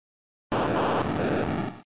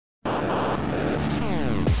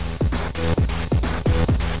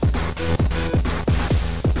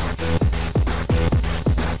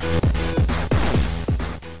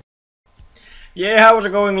Yeah, how's it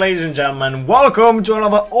going, ladies and gentlemen? Welcome to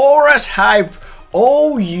another ORAS Hype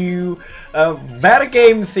OU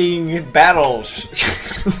metagame thing battles.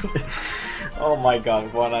 Oh my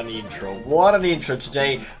god, what an intro. What an intro.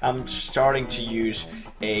 Today I'm starting to use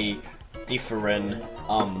a different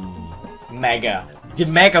mega. The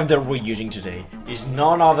mega that we're using today is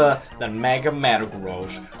none other than Mega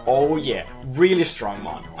Metagross. Oh yeah, really strong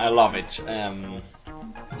mon. I love it.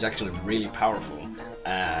 It's actually really powerful.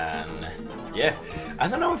 And yeah, I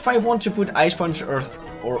don't know if I want to put Ice Punch or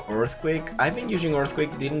Earthquake. I've been using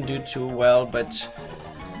Earthquake, didn't do too well, but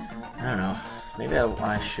I don't know. Maybe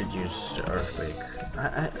I should use Earthquake.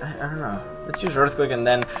 I don't know. Let's use Earthquake and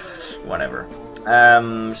then whatever.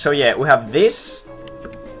 So yeah, we have this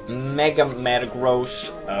Mega Metagross.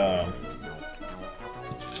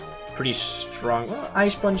 Pretty strong. Well,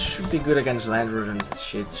 Ice Punch should be good against Landers and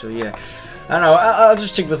shit. So yeah, I don't know. I'll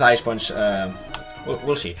just stick with Ice Punch.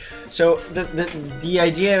 We'll see. So the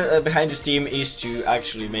idea behind this team is to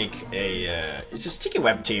actually make a it's a sticky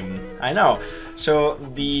web team. I know. So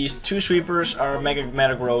these two sweepers are Mega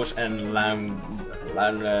Metagross and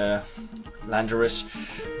Landorus.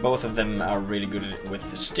 Both of them are really good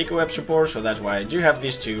with sticky web support, so that's why I do have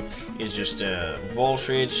these two. It's just Vol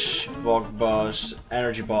Switch, Vogue Buzz,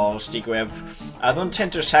 Energy Ball, sticky web. I don't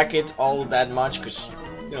tend to sack it all that much because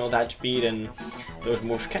you know that speed and those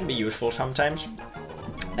moves can be useful sometimes.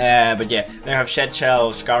 But yeah, then I have Shed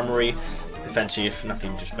Shell, Skarmory, defensive,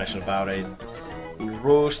 nothing too special about it.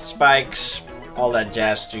 Roost, Spikes, all that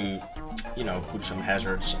jazz to, you know, put some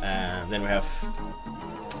hazards. Then we have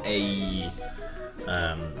a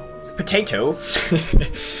Potato.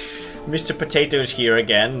 Mr. Potato is here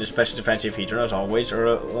again, the special defensive feature as always,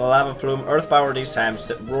 or Lava Plume, Earth Power these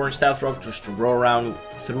times, Roar and Stealth Rock just to roll around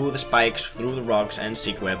through the spikes, through the rocks, and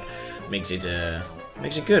Stick Web makes it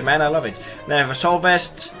good, man. I love it. Then I have a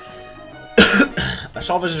Solvest, a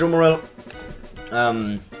Solvest Zoomeril.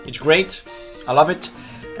 It's great, I love it,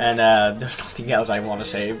 and there's nothing else I want to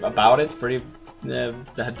say about it. Pretty,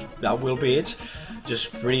 that will be it.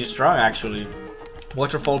 Just pretty strong actually.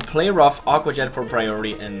 Waterfall, Play Rough, Aqua Jet for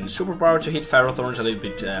priority, and Superpower to hit Ferrothorns a little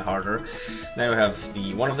bit harder. Then we have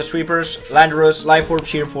one of the sweepers, Landorus, Life Orb,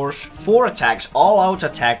 Sheer Force, 4 attacks, all out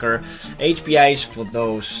attacker, HPIs for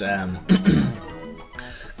those.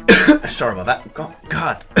 Sorry about that.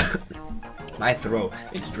 God, my throat.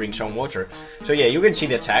 Let's drink some water. So yeah, you can see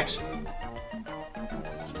the attacks.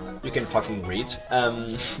 You can fucking read.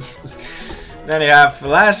 Then you have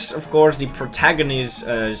last, of course, the protagonist,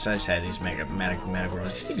 as I said, is Metagross.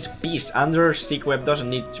 This thing is a beast. Under Stick Web doesn't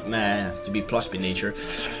need to be plus by nature.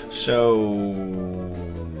 So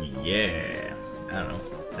yeah, I don't know.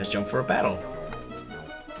 Let's jump for a battle.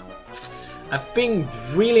 I've been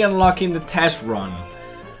really unlocking the test run,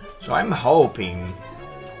 so I'm hoping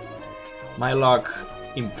my luck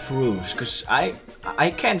improves, because I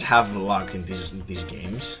can't have luck in these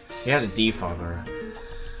games. He has a defogger.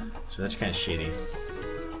 So that's kind of shitty.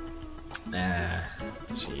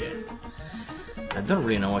 So yeah, I don't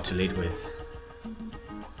really know what to lead with,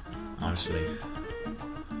 honestly.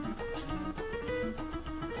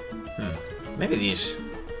 Maybe these.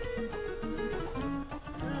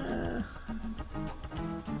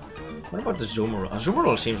 What about the Zoomeril?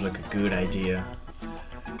 Zoomeril seems like a good idea.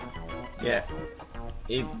 Yeah,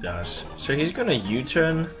 it does. So he's gonna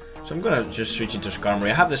U-turn. So I'm gonna just switch into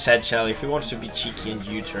Skarmory. I have the Sad Shell. If he wants to be cheeky and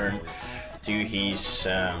U-turn to his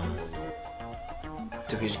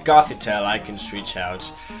Gothitelle, I can switch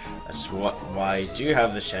out. That's why I do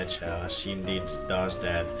have the Sad Shell, as he indeed does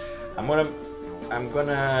that. I'm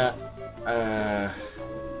gonna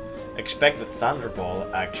expect the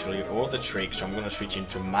Thunderball actually, or the Trick. So I'm gonna switch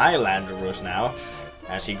into my Landorus now,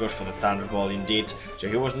 as he goes for the Thunderball indeed. So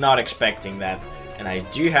he was not expecting that, and I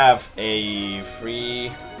do have a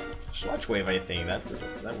free Sludge Wave, I think that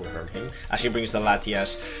would hurt him. As he brings the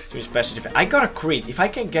Latias to his special defense. I got a crit. If I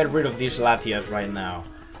can get rid of these Latias right now,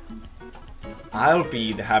 I'll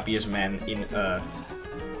be the happiest man in Earth.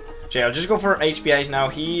 So yeah, I'll just go for HPIs now.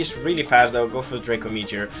 He is really fast though. Go for the Draco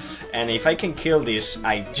Meteor. And if I can kill this,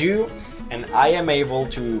 I do. And I am able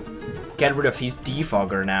to get rid of his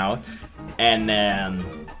defogger now. And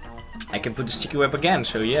I can put the Sticky Web again.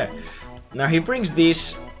 So yeah. Now he brings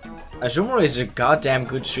this. Azumarill is a goddamn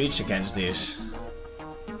good switch against this.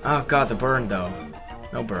 Oh god, the burn though.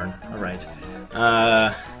 No burn, alright.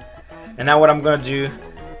 And now what I'm gonna do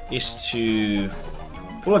is to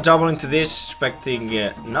pull a double into this, expecting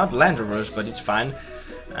not Landorus, but it's fine.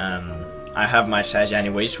 I have my Sage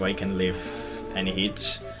anyway, so I can live any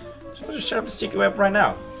hits. So I'll just set up the Sticky Web right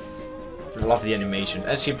now. I love the animation.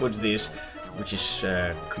 As he puts this, which is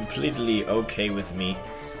completely okay with me.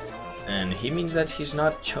 And he means that he's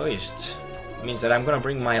not choiced. It means that I'm gonna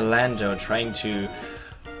bring my Lando trying to...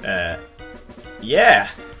 yeah!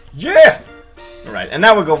 Yeah! Alright, and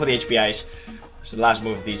now we go for the HPIs. It's the last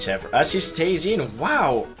move of the chapter. As he stays in.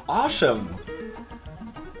 Wow! Awesome!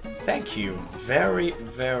 Thank you very,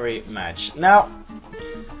 very much. Now,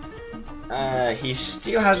 he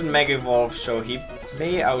still hasn't Mega Evolved, so he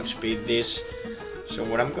may outspeed this. So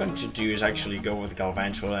what I'm going to do is actually go with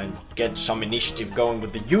Galvantula and get some initiative going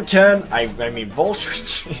with the U-turn. I mean, Volt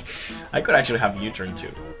Switch. I could actually have U-turn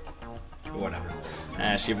too. Whatever.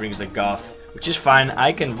 She brings the Goth, which is fine.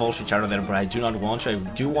 I can Volt Switch out of there, but I do not want to. I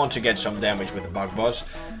do want to get some damage with the Bug Boss,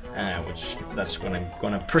 which that's what I'm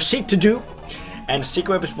gonna proceed to do. And Stick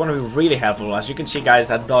Web is going to be really helpful. As you can see, guys,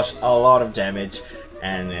 that does a lot of damage.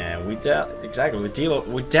 And we dealt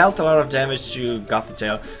a lot of damage to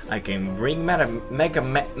Gothitail. I can bring Mega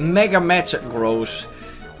Metagross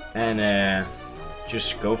and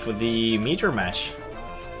just go for the Meteor Mash.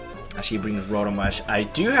 As he brings Rotom Mash. I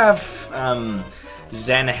do have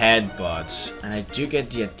Zen Headbutt, and I do get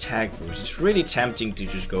the attack boost. It's really tempting to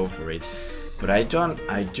just go for it, but I do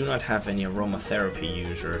not have any Aromatherapy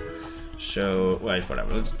user. So, well,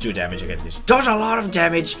 whatever, let's do damage against this. Does a lot of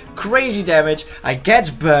damage, crazy damage. I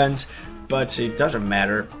get burned, but it doesn't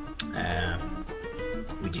matter.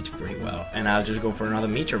 We did pretty well. And I'll just go for another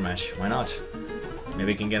Meteor Mash, why not? Maybe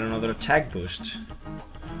we can get another attack boost.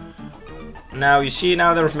 Now, you see,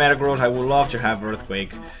 now there's Metagross. I would love to have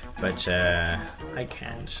Earthquake, but I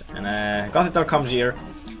can't. And Gothitail comes here.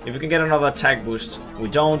 If we can get another attack boost, we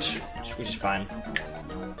don't, which is fine.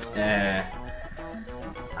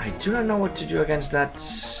 I do not know what to do against that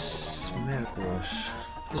Metagross.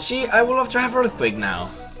 You see, I would love to have Earthquake now.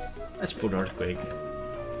 Let's put Earthquake.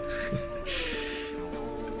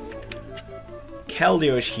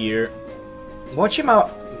 Keldeo is here. Watch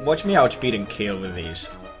me outspeed and kill with these.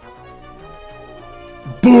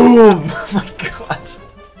 Boom! Oh my god.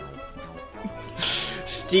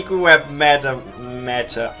 Sticky Web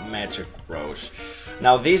Metagross.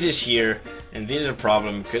 Now this is here, and this is a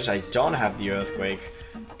problem because I don't have the Earthquake.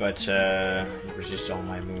 But he resists all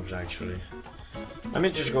my moves actually. Let me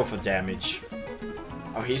just go for damage.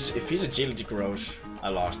 Oh, if his agility grows, I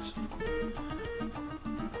lost.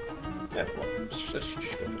 Yeah, well, let's just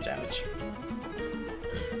go for damage.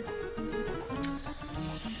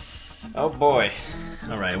 Oh boy.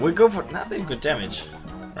 Alright, we go for nothing good damage.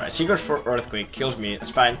 Alright, she goes for Earthquake, kills me, it's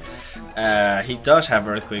fine. He does have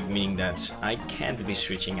Earthquake, meaning that I can't be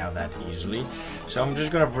switching out that easily. So I'm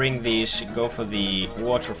just gonna bring these, go for the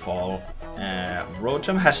Waterfall.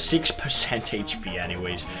 Rotom has 6% HP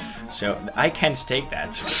anyways, so I can't take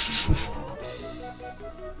that.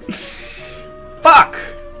 Fuck!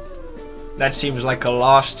 That seems like a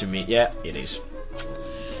loss to me. Yeah, it is.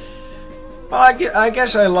 Well, I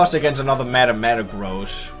guess I lost against another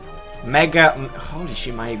Metagross. Holy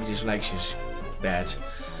shit, my dyslexia is bad.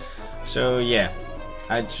 So yeah,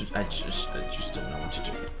 I just don't know what to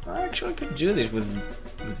do. I actually could do this with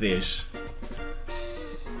this.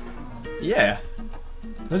 Yeah,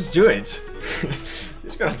 let's do it.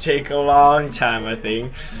 It's gonna take a long time, I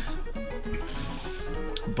think.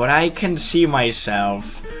 But I can see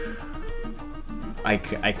myself. I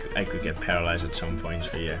could get paralyzed at some point,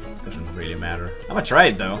 so yeah, it doesn't really matter. I'm gonna try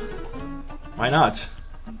it though. Why not?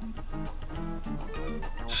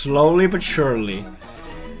 Slowly but surely,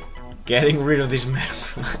 getting rid of this metal.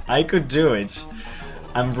 I could do it.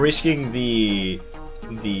 I'm risking the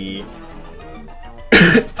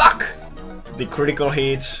fuck, the critical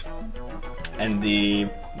hit and the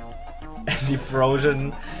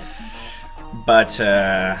frozen. But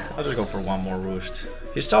I'll just go for one more roost.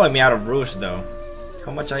 He's stalling me out of roost though.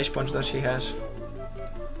 How much Ice Punch does he has?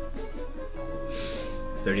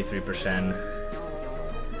 33%.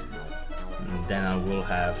 And then I will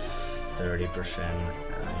have 30%.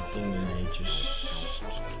 I think I just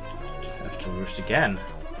have to roost again.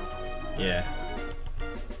 Yeah.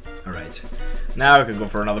 Alright. Now I can go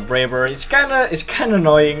for another Braver. It's kinda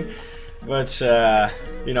annoying, but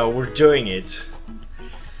you know, we're doing it.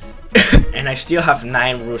 And I still have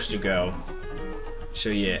 9 roosts to go. So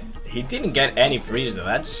yeah, he didn't get any freeze though.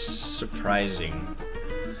 That's surprising.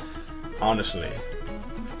 Honestly.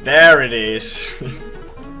 There it is.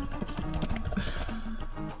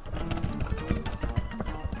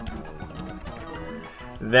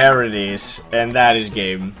 There it is. And that is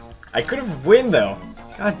game. I could have win though.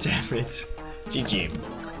 God damn it. GG.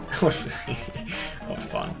 That was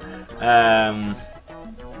fun.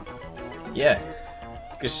 Yeah.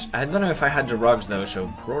 Because I don't know if I had the rocks though, so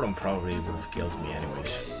Rotom probably would have killed me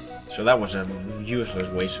anyways. So that was a useless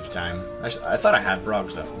waste of time. I thought I had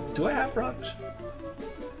rocks though. Do I have rocks?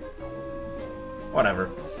 Whatever.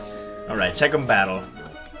 Alright, second battle.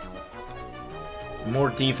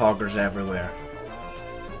 More defoggers everywhere.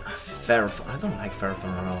 Ferrothorn. I don't like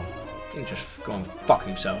Ferrothorn at all. He can just go and fuck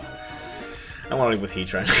himself. I want to lead with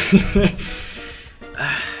Heatran.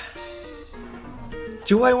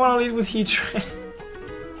 Do I want to lead with Heatran?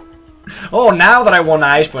 Oh, now that I want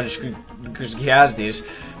Ice Punch because he has this.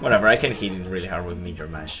 Whatever, I can hit it really hard with Meteor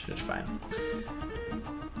Mash. That's fine.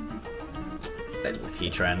 Lead with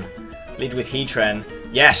Heatran. Lead with Heatran.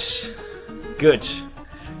 Yes! Good.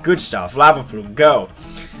 Good stuff. Lava Plume, go.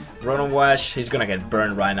 Rotom Wash, he's gonna get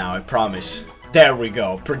burned right now, I promise. There we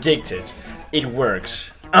go. Predicted. It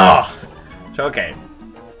works. Oh! So, okay.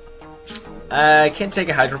 I can take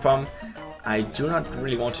a Hydro Pump. I do not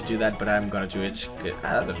really want to do that, but I'm gonna do it.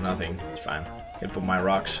 There's nothing. It's fine. I can put my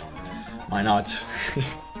rocks. Why not?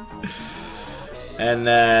 And,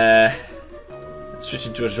 switch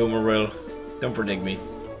into a Zoomerwill. Don't predict me.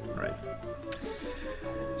 Alright.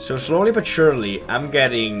 So slowly but surely, I'm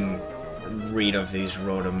getting rid of this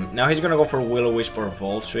Rotom. Now he's gonna go for Will-O-Wisp or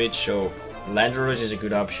Volt Switch, so Landorus is a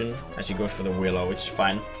good option as he goes for the Willow, which is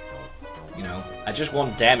fine. You know, I just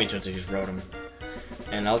want damage onto his Rotom.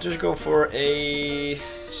 And I'll just go for a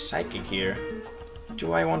Psychic here.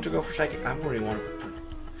 Do I want to go for Psychic? I really want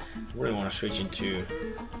to switch into...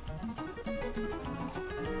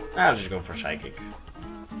 I'll just go for Psychic.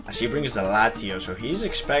 As he brings the Latios, so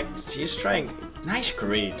he's trying... Nice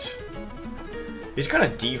crit. He's gonna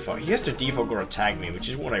defog. He has to defog or attack me, which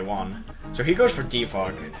is what I want. So he goes for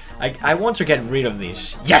defog. I want to get rid of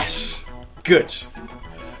this. Yes! Good.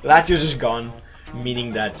 Latios is gone,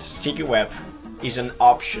 meaning that Sticky Web is an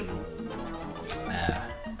option.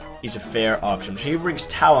 Is a fair option. So he brings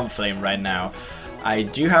Talonflame right now. I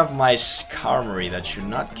do have my Skarmory that should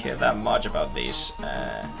not care that much about this.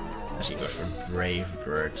 As he goes for Brave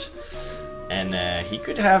Bird. And he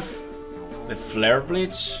could have the Flare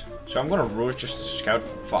Blitz. So I'm gonna Rouge just to scout.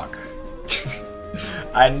 Fuck.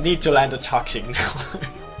 I need to land a Toxic now.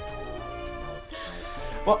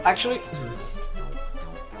 Well, actually...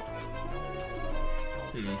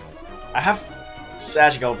 I have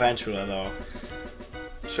Sash Galvantula though.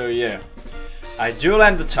 So yeah. I do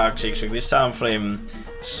land the Toxic, so this Talonflame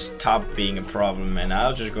stop being a problem, and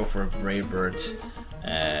I'll just go for a Brave Bird.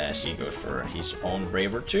 As he goes for his own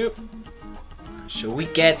Brave Bird too. So we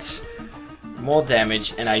get more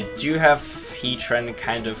damage, and I do have Heatran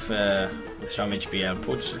kind of with some HP. I'll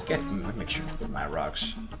make sure to put my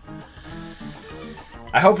rocks.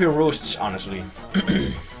 I hope he roosts, honestly.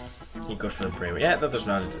 He goes for the Brave. Yeah, that was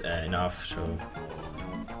not enough, so...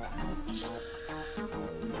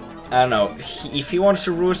 I don't know. If he wants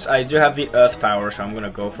to roost, I do have the Earth Power, so I'm gonna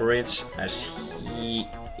go for it, as he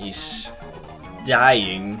is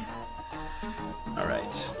dying.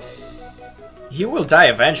 Alright. He will die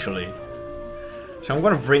eventually. So I'm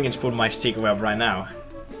gonna bring and put my Sticky Web right now.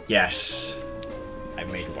 Yes. I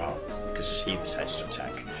made well, because he decides to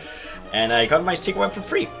attack. And I got my Sticky Web for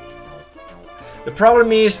free. The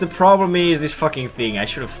problem is this fucking thing. I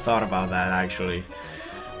should have thought about that actually.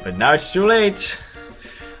 But now it's too late.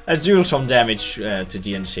 Let's do some damage to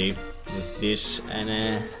Diancie with this,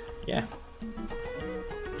 and yeah.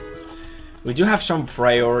 We do have some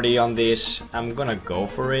priority on this. I'm gonna go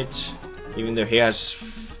for it. Even though he has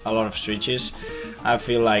a lot of switches, I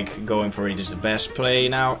feel like going for it is the best play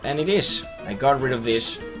now, and it is. I got rid of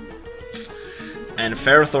this. And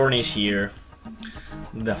Ferrothorn is here.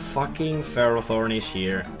 The fucking Ferrothorn is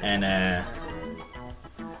here, and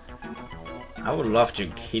I would love to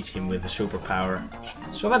hit him with the superpower.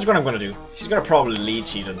 So that's what I'm gonna do. He's gonna probably Leech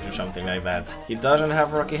Seed or do something like that. He doesn't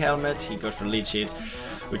have Rocky Helmet, he goes for Leech Seed,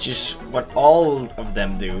 which is what all of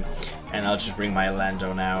them do. And I'll just bring my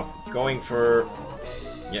Lando now. Going for...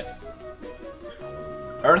 yeah.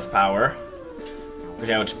 Earth Power. Which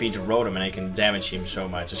I would speed to Rotom and I can damage him so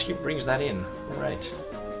much as he brings that in. Alright.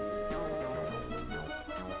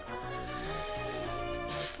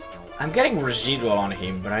 I'm getting Residual on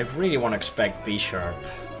him, but I really want to expect B-Sharp.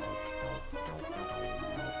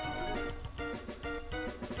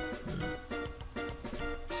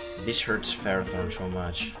 This hurts Ferrothorn so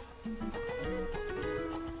much.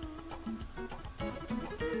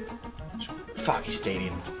 Fuck, he stayed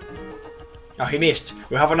in. Oh, he missed.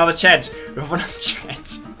 We have another chance. We have another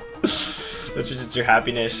chance. That's just to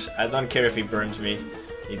happiness. I don't care if he burns me.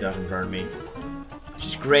 He doesn't burn me. Which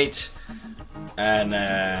is great. And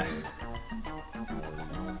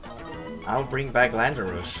I'll bring back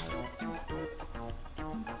Landorus.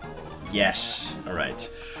 Yes. Alright.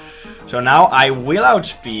 So now I will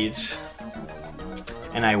outspeed.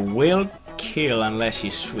 And I will kill unless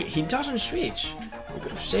he doesn't switch. We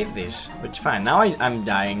could have saved this. But it's fine. Now I'm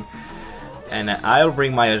dying. And I'll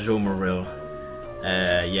bring my Azumarill.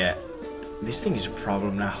 Yeah. This thing is a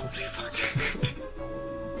problem now. Holy fuck.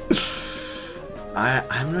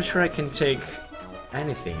 I'm not sure I can take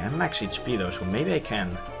anything. I'm max HP though, so maybe I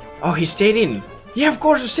can. Oh, he stayed in. Yeah, of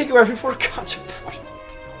course, the sticky web before cut about it.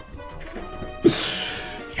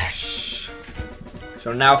 Yes.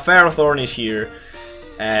 So now Ferrothorn is here.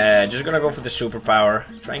 Just gonna go for the superpower.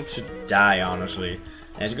 Trying to die, honestly.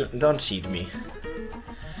 And it's good. Don't seed me.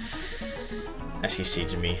 As he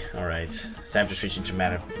seeds me. Alright. Time to switch into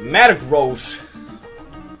Metagross.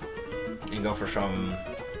 And go for some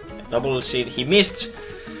double seed. He missed.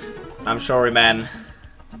 I'm sorry, man.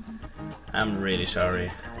 I'm really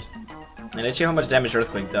sorry. And let's see how much damage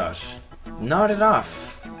Earthquake does. Not enough.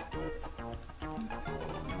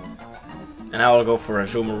 And I will go for a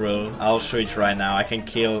Azumarill. I'll switch right now. I can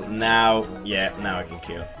kill now. Yeah, now I can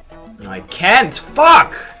kill. No, I can't!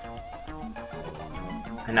 Fuck!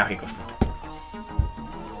 And now he goes for it.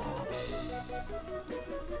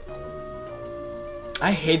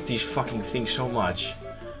 I hate these fucking things so much.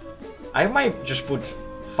 I might just put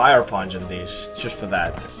Fire Punch on these, just for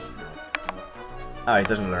that. Oh, it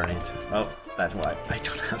doesn't learn it. Well, that's why I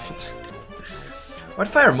don't have it. What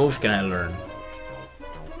fire moves can I learn?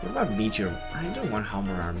 What about Meteor? I don't want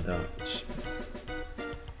Hammer Arm though.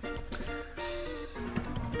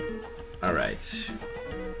 Alright.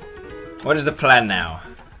 What is the plan now?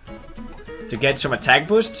 To get some attack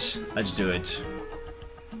boosts? Let's do it.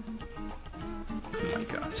 Oh my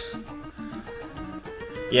god.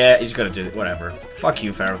 Yeah, he's gonna do it. Whatever. Fuck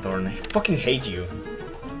you, Ferrothorn. I fucking hate you.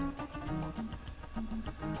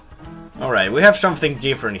 Alright, we have something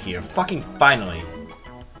different here. Fucking finally.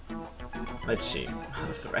 Let's see.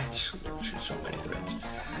 Threats. So many threats.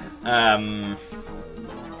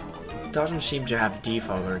 Doesn't seem to have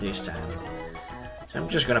defaulter this time. So I'm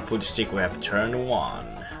just gonna put Stick Web turn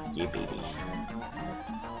 1. Yeah, baby.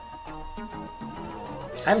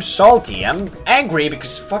 I'm salty. I'm angry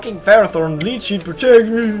because fucking Ferrothorn Leech Seed protect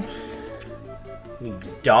me.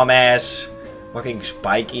 Dumbass. Fucking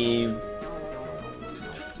spiky.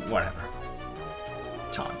 Whatever.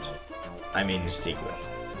 Taunt. I mean Stick Web.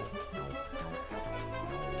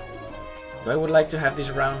 Do I would like to have this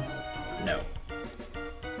around? No.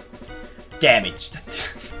 Damage.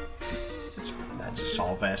 That's a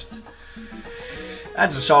Sol Vest.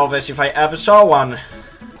 That's a Sol Vest if I ever saw one.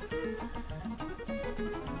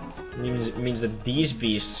 It means that these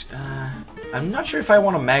beasts... I'm not sure if I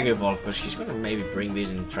want to Mega Evolve, because he's gonna maybe bring these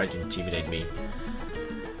and try to intimidate me.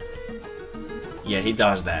 Yeah, he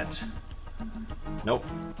does that. Nope.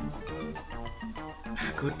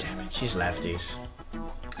 Good damage, he's lefties.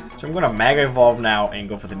 So I'm gonna Mega Evolve now and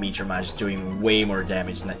go for the Meteor Mash, doing way more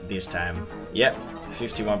damage this time. Yep,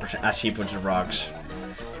 51% as he puts the rocks.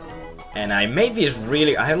 And I made this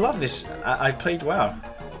really... I love this. I played well.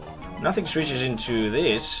 Nothing switches into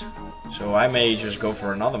this, so I may just go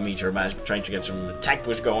for another Meteor Mash, trying to get some attack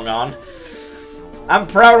boost going on. I'm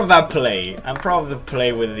proud of that play. I'm proud of the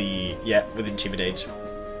play with the... yeah, with Intimidate.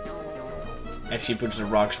 If he puts the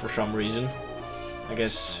rocks for some reason. I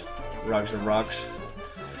guess rocks are rocks.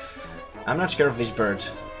 I'm not scared of this bird.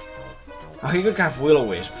 Oh, he could have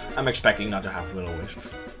Will-O-Wisp. I'm expecting not to have Will-O-Wisp.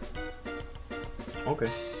 Okay.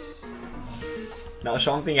 Now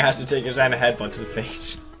something has to take his hand a headbutt to the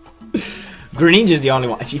face. Greninja is the only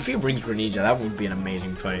one. If he brings Greninja, that would be an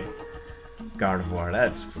amazing play. Gardevoir,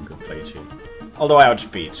 that's a good play too. Although I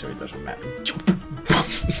outspeed, so it doesn't matter.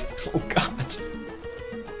 Oh god.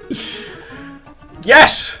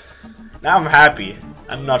 Yes! Now I'm happy.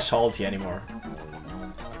 I'm not salty anymore.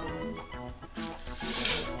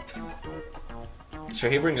 So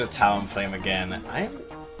he brings a Talonflame again.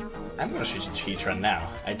 I'm gonna switch into Heatran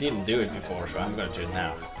now. I didn't do it before, so I'm gonna do it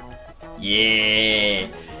now. Yeah!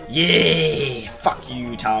 Yeah! Fuck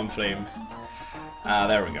you, Talonflame.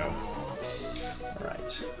 There we go.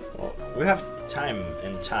 Alright. Well, we have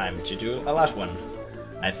time to do a last one,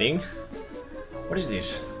 I think. What is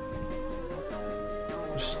this?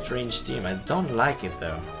 Strange team. I don't like it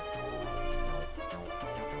though.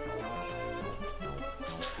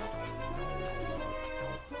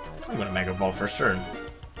 I'm gonna Mega Ball first turn.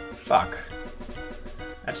 Fuck.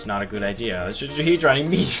 That's not a good idea. Let's just do Heatran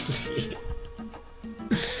immediately.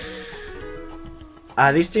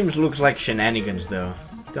 These teams looks like shenanigans though.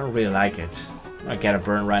 Don't really like it. I get a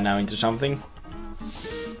burn right now into something.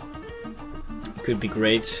 Could be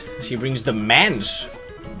great. She brings the Mans.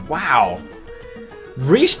 Wow.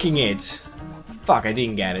 Risking it. Fuck, I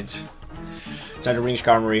didn't get it. Time to ring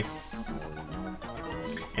Skarmory.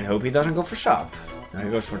 And hope he doesn't go for Shop. Now he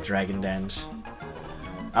goes for Dragon Dance.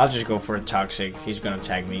 I'll just go for a Toxic. He's gonna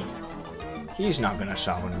tag me. He's not gonna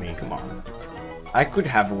summon me, come on. I could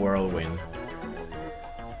have a Whirlwind.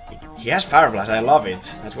 He has Fire Blast, I love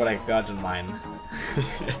it. That's what I got in mine.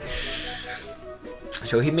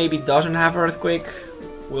 So he maybe doesn't have Earthquake.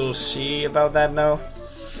 We'll see about that now.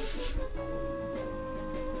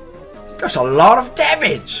 That's a lot of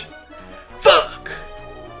damage! Fuck!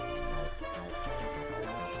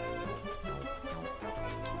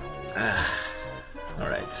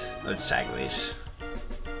 Alright, let's sack this.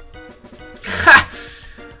 Ha!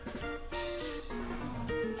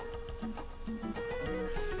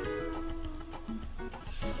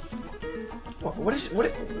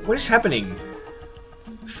 What is happening?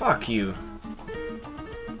 Fuck you.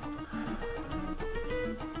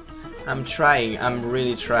 I'm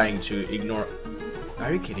really trying to ignore.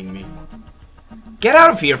 Are you kidding me? Get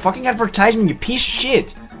out of here, fucking advertisement, you piece of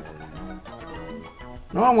shit!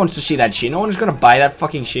 No one wants to see that shit, no one is gonna buy that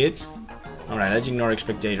fucking shit. Alright, let's ignore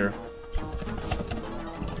Spectator.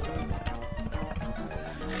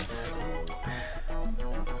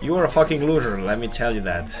 You are a fucking loser, let me tell you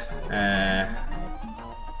that.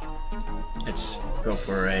 Let's go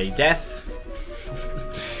for a death.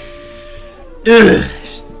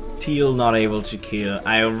 Still not able to kill.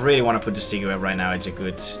 I really want to put the sticky web right now. It's a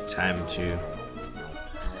good time to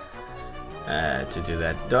do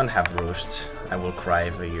that. Don't have roost. I will cry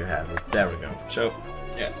if you have it. There we go. So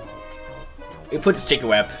yeah, we put the sticky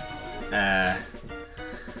web.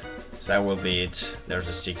 So that will be it. There's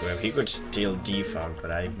a sticky web. He could still defog,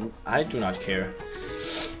 but I do not care.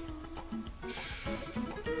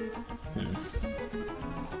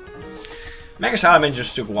 Mega Salamence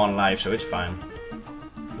just took 1 life, so it's fine.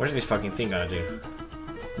 What is this fucking thing gonna do?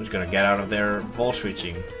 I'm just gonna get out of there, ball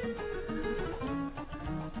switching.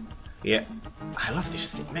 Yeah, I love this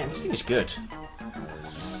thing, man. This thing is good.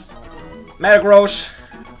 Metagross.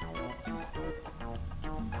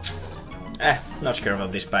 Not scared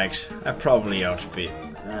about these spikes. I probably outspeed.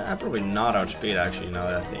 I probably not outspeed actually. Now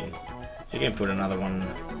that thing. You can put another one,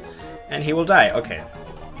 and he will die. Okay,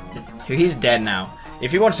 he's dead now.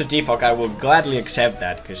 If he wants to defog, I will gladly accept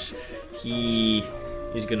that, because he's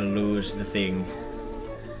gonna lose the thing.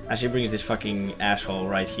 As he brings this fucking asshole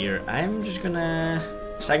right here, I'm just gonna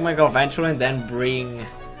sack my Galvantula and then bring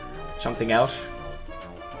something else.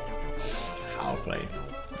 Foul play.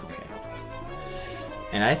 Okay.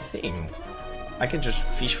 And I think I can just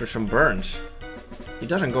fish for some burns. He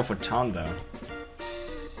doesn't go for taunt though.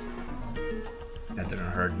 That didn't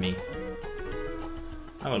hurt me.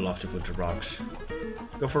 I would love to put the rocks.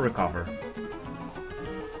 Go for recover.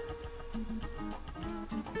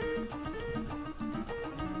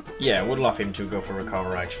 Yeah, I would love him to go for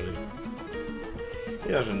recover actually.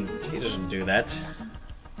 He doesn't do that.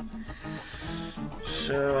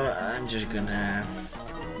 So I'm just gonna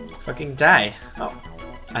fucking die. Oh,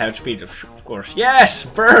 I have speed of course. Yes!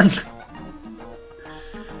 Burn!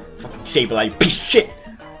 Fucking Sableye, piece of shit!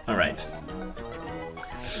 Alright.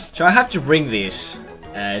 So I have to bring this.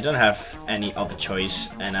 I don't have any other choice,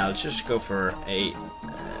 and I'll just go for a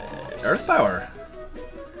Earth Power.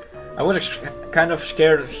 I was kind of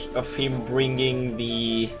scared of him bringing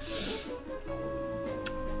the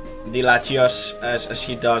Latios as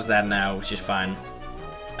he does that now, which is fine.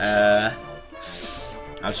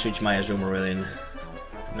 I'll switch my Azumarill.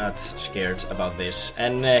 Not scared about this,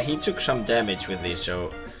 and he took some damage with this,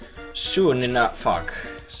 so soon enough. Fuck,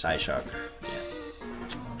 Psyshock.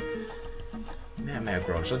 Yeah,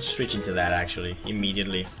 Metagross. Let's switch into that actually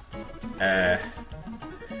immediately. Yeah,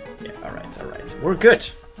 alright. We're good.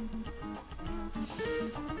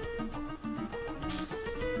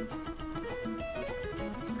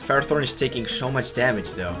 Ferrothorn is taking so much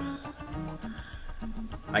damage though.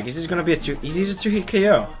 Like, is this gonna be a two-hit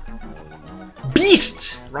KO?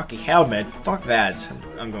 Beast! Rocky Helmet. Fuck that.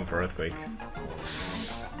 I'm going for Earthquake.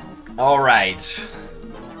 Alright.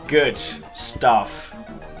 Good stuff.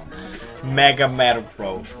 Mega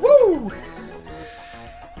Metagross. Woo!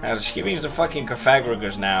 I was giving the fucking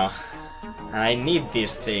Cofagrigus now. And I need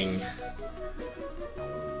this thing.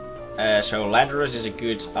 So Landorus is a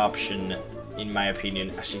good option, in my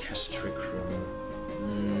opinion, as he has Trick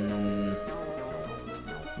Room.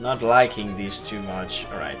 Not liking these too much.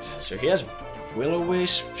 Alright, so he has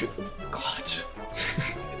Will-O-Wisp. God.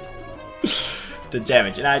 The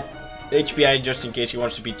damage. And I HPI just in case he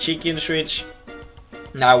wants to be cheeky in the switch.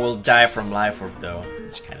 Now we'll die from Life Orb though.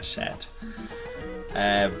 It's kind of sad.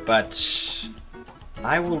 But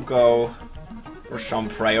I will go for some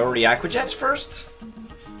priority Aqua Jets first.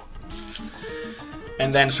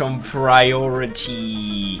 And then some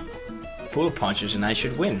priority Pull Punches and I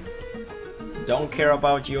should win. Don't care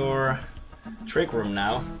about your Trick Room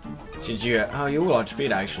now. Since you... Oh, you will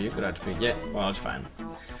outspeed actually. You could outspeed. Yeah, well, it's fine.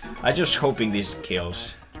 I'm just hoping this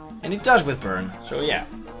kills. And it does with burn, so yeah.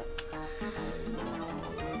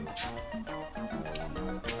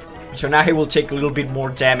 So now he will take a little bit more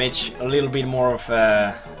damage, a little bit more of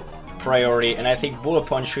priority, and I think Bullet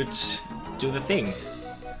Punch should do the thing.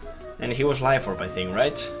 And he was Life Orb, I think,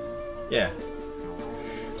 right? Yeah.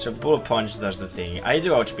 So Bullet Punch does the thing. I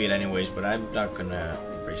do outspeed anyways, but I'm not gonna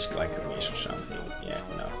risk like a miss or something. Yeah,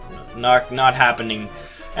 no, not happening.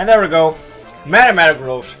 And there we go.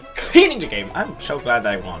 Metagross cleaning the game. I'm so glad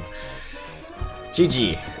that I won.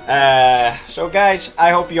 GG. So guys,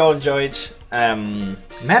 I hope you all enjoyed.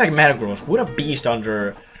 Metagross, what a beast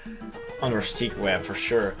under Stick Web for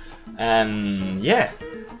sure. And yeah,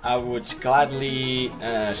 I would gladly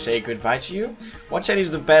say goodbye to you. What set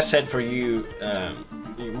is the best set for you?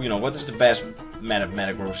 You know, what is the best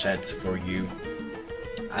Metagross set for you?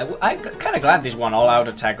 I'm kind of glad this one all-out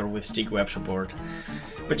attacker with Stick Web support.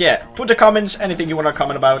 But yeah, put the comments, anything you want to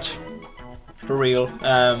comment about, for real.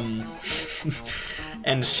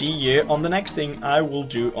 And see you on the next thing I will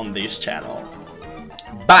do on this channel.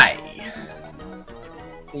 Bye!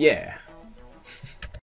 Yeah.